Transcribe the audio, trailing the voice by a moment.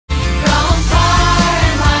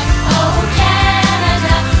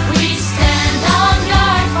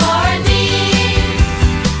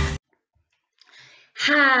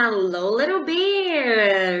Hello, little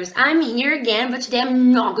bears! I'm here again, but today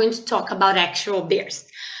I'm not going to talk about actual bears.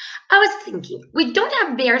 I was thinking, we don't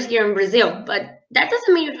have bears here in Brazil, but that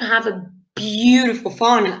doesn't mean you don't have a beautiful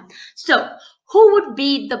fauna. So, who would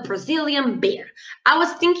be the Brazilian bear? I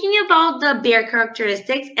was thinking about the bear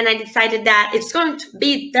characteristics and I decided that it's going to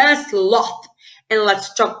be the sloth. And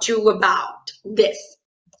let's talk to you about this.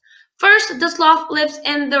 First, the sloth lives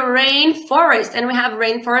in the rainforest, and we have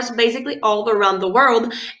rainforests basically all around the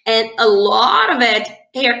world, and a lot of it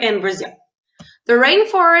here in Brazil. The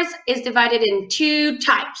rainforest is divided in two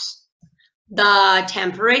types. The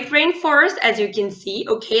temperate rainforest, as you can see,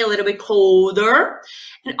 okay, a little bit colder,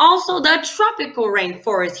 and also the tropical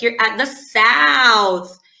rainforest here at the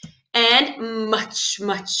south, and much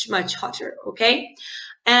hotter, okay?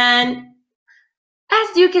 And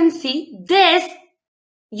as you can see, this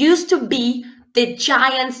used to be the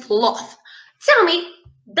giant sloth. Tell me,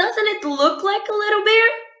 doesn't it look like a little bear?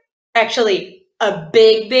 Actually, a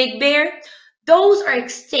big bear? Those are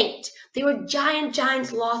extinct. They were giant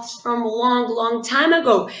sloths from a long time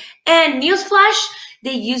ago. And newsflash,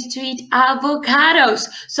 they used to eat avocados.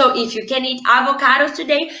 So if you can eat avocados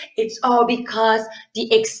today, it's all because the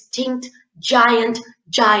extinct giant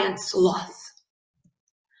sloth.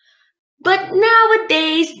 But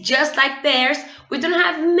nowadays, just like bears, we don't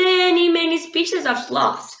have many species of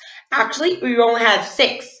sloths. Actually, we only have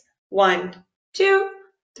 6. 1, 2,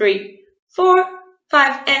 3, 4,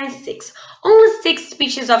 5, and 6. Only 6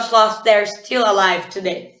 species of sloths that are still alive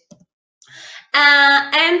today.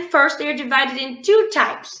 And first, they are divided in two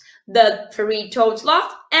types. The 3-toed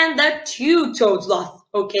sloth and the 2-toed sloth,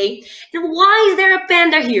 okay? And why is there a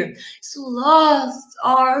panda here? Sloths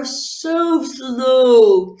are so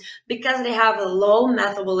slow because they have a low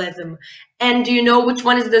metabolism. And do you know which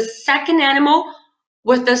one is the second animal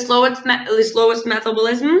with the slowest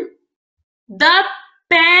metabolism? The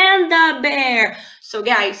panda bear. So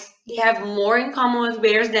guys, they have more in common with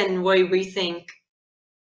bears than what we think.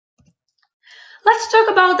 Let's talk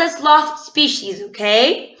about the sloth species,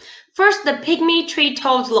 okay? First, the pygmy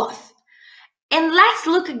 3-toed sloth. And let's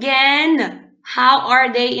look again. How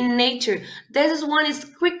are they in nature? This one is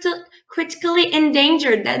critically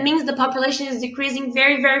endangered. That means the population is decreasing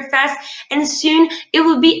very fast and soon it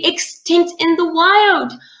will be extinct in the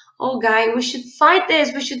wild. Oh, guys, we should fight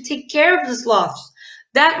this. We should take care of the sloths.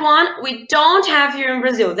 That one we don't have here in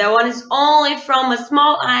Brazil. That one is only from a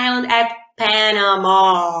small island at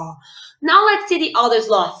Panama. Now let's see the other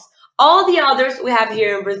sloths. All the others we have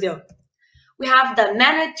here in Brazil. We have the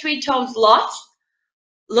maned 3-toed sloth.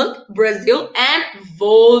 Look, Brazil, and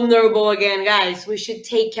vulnerable again, guys. We should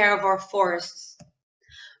take care of our forests.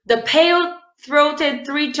 The pale-throated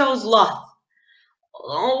 3-toed sloth.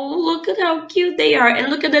 Oh, look at how cute they are. And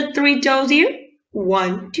look at the 3 toes here.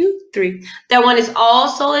 1, 2, 3. That one is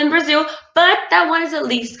also in Brazil, but that one is the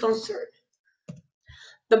least concerned.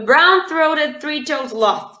 The brown-throated 3-toed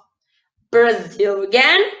sloth. Brazil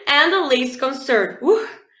again, and the least concerned. Whew,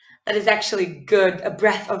 that is actually good, a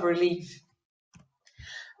breath of relief.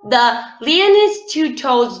 The Leonese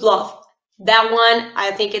 2-toed sloth. That one,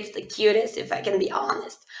 I think it's the cutest, if I can be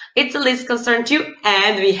honest. It's the least concerned too,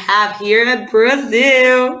 and we have here in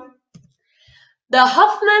Brazil. The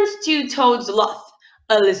Hoffman's 2-toed sloth.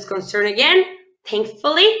 A least concerned again,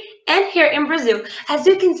 thankfully, and here in Brazil. As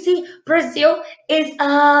you can see, Brazil is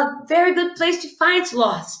a very good place to find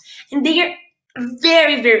sloths. And they are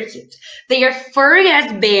very cute. They are furry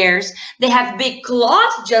as bears. They have big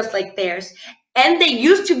claws just like bears. And they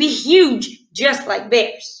used to be huge just like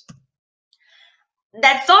bears.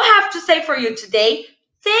 That's all I have to say for you today.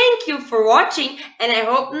 Thank you for watching. And I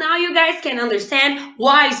hope now you guys can understand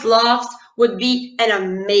why sloths would be an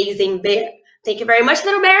amazing bear. Thank you very much,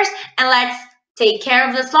 little bears. And let's take care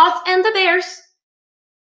of the sloths and the bears.